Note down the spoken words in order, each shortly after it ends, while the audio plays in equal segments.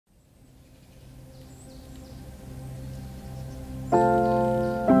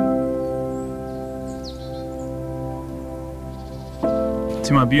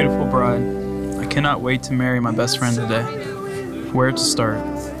To my beautiful bride, I cannot wait to marry my best friend today. Where to start?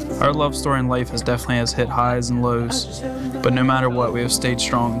 Our love story in life has hit highs and lows, but no matter what, we have stayed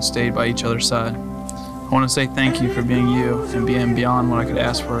strong and stayed by each other's side. I want to say thank you for being you and being beyond what I could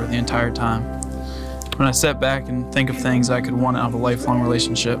ask for the entire time. When I step back and think of things I could want out of a lifelong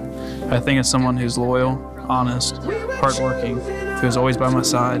relationship, I think of someone who's loyal, honest, hardworking, who is always by my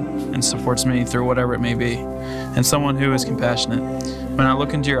side and supports me through whatever it may be, and someone who is compassionate. When I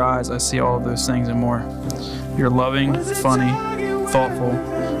look into your eyes, I see all of those things and more. You're loving, funny, thoughtful,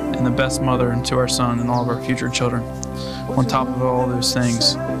 and the best mother to our son and all of our future children. On top of all those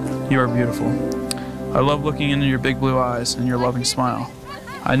things, you are beautiful. I love looking into your big blue eyes and your loving smile.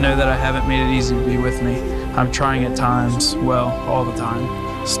 I know that I haven't made it easy to be with me. I'm trying at times, well, all the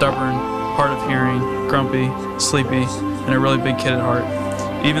time. Stubborn, hard of hearing, grumpy, sleepy, and a really big kid at heart.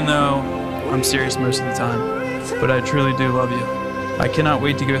 Even though I'm serious most of the time, but I truly do love you. I cannot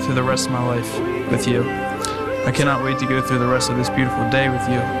wait to go through the rest of my life with you. I cannot wait to go through the rest of this beautiful day with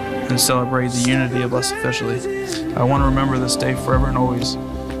you and celebrate the unity of us officially. I want to remember this day forever and always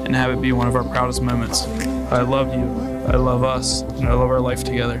and have it be one of our proudest moments. I love you, I love us, and I love our life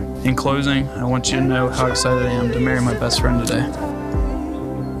together. In closing, I want you to know how excited I am to marry my best friend today.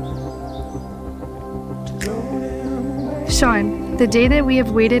 Sean, the day that we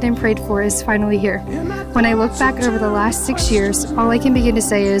have waited and prayed for is finally here. When I look back over the last 6 years, all I can begin to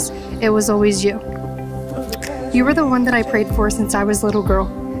say is, it was always you. You were the one that I prayed for since I was a little girl,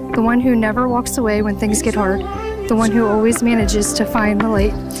 the one who never walks away when things get hard, the one who always manages to find the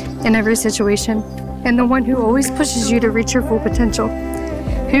light in every situation, and the one who always pushes you to reach your full potential.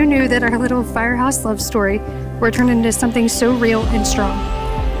 Who knew that our little firehouse love story would turn into something so real and strong?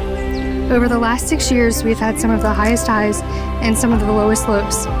 Over the last 6 years, we've had some of the highest highs and some of the lowest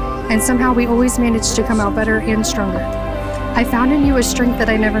lows, and somehow we always managed to come out better and stronger. I found in you a strength that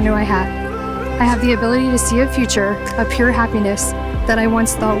I never knew I had. I have the ability to see a future of pure happiness that I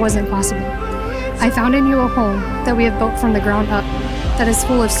once thought wasn't possible. I found in you a home that we have built from the ground up that is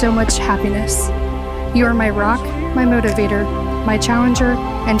full of so much happiness. You are my rock, my motivator, my challenger,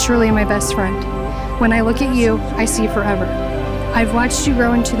 and truly my best friend. When I look at you, I see forever. I've watched you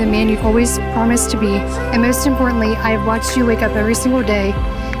grow into the man you've always promised to be, and most importantly, I have watched you wake up every single day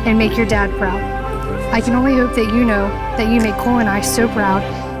and make your dad proud. I can only hope that you know that you make Cole and I so proud,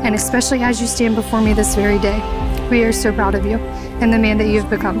 and especially as you stand before me this very day. We are so proud of you and the man that you've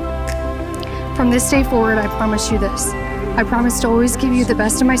become. From this day forward, I promise you this. I promise to always give you the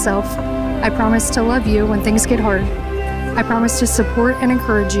best of myself. I promise to love you when things get hard. I promise to support and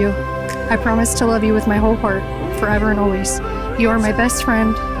encourage you. I promise to love you with my whole heart, forever and always. You are my best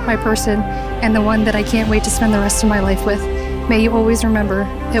friend, my person, and the one that I can't wait to spend the rest of my life with. May you always remember,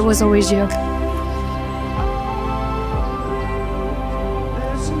 it was always you.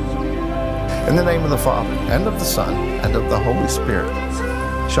 In the name of the Father, and of the Son, and of the Holy Spirit.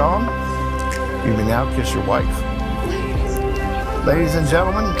 Sean, you may now kiss your wife. Ladies and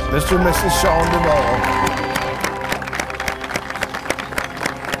gentlemen, Mr. and Mrs. Sean Duvall.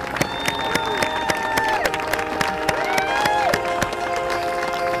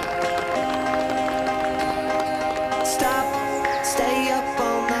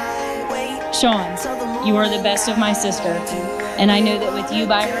 Sean, you are the best of my sister, and I know that with you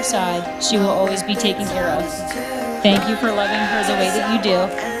by her side, she will always be taken care of. Thank you for loving her the way that you do,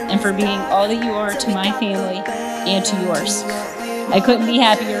 and for being all that you are to my family and to yours. I couldn't be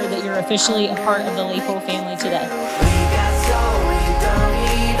happier that you're officially a part of the Laypole family today.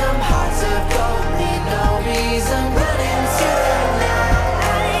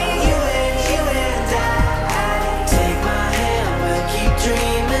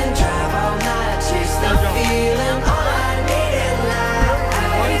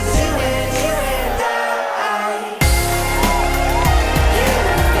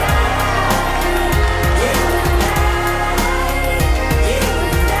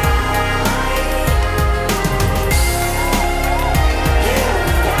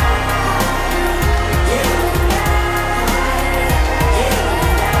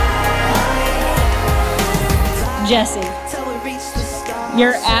 Jessie,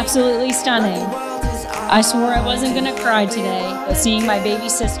 you're absolutely stunning. I swore I wasn't gonna cry today, but seeing my baby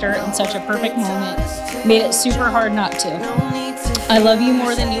sister in such a perfect moment made it super hard not to. I love you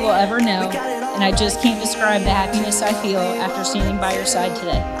more than you will ever know, and I just can't describe the happiness I feel after standing by your side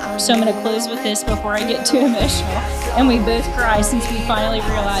today. So I'm gonna close with this before I get too emotional, and we both cry since we finally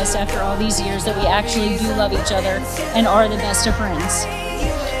realized after all these years that we actually do love each other and are the best of friends.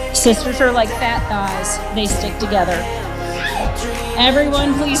 Sisters are like fat thighs, they stick together.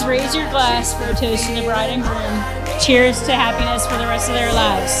 Everyone, please raise your glass for a toast to the bride and groom. Cheers to happiness for the rest of their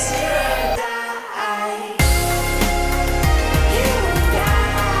lives.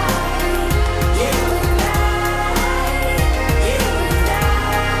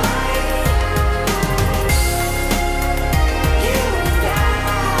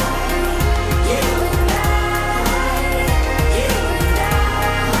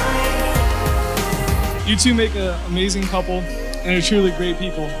 You two make an amazing couple and are truly great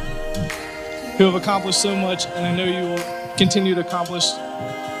people who have accomplished so much, and I know you will continue to accomplish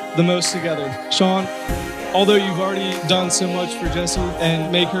the most together. Sean, although you've already done so much for Jessie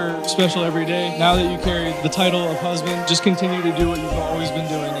and make her special every day, now that you carry the title of husband, just continue to do what you've always been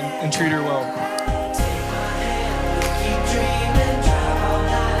doing and treat her well.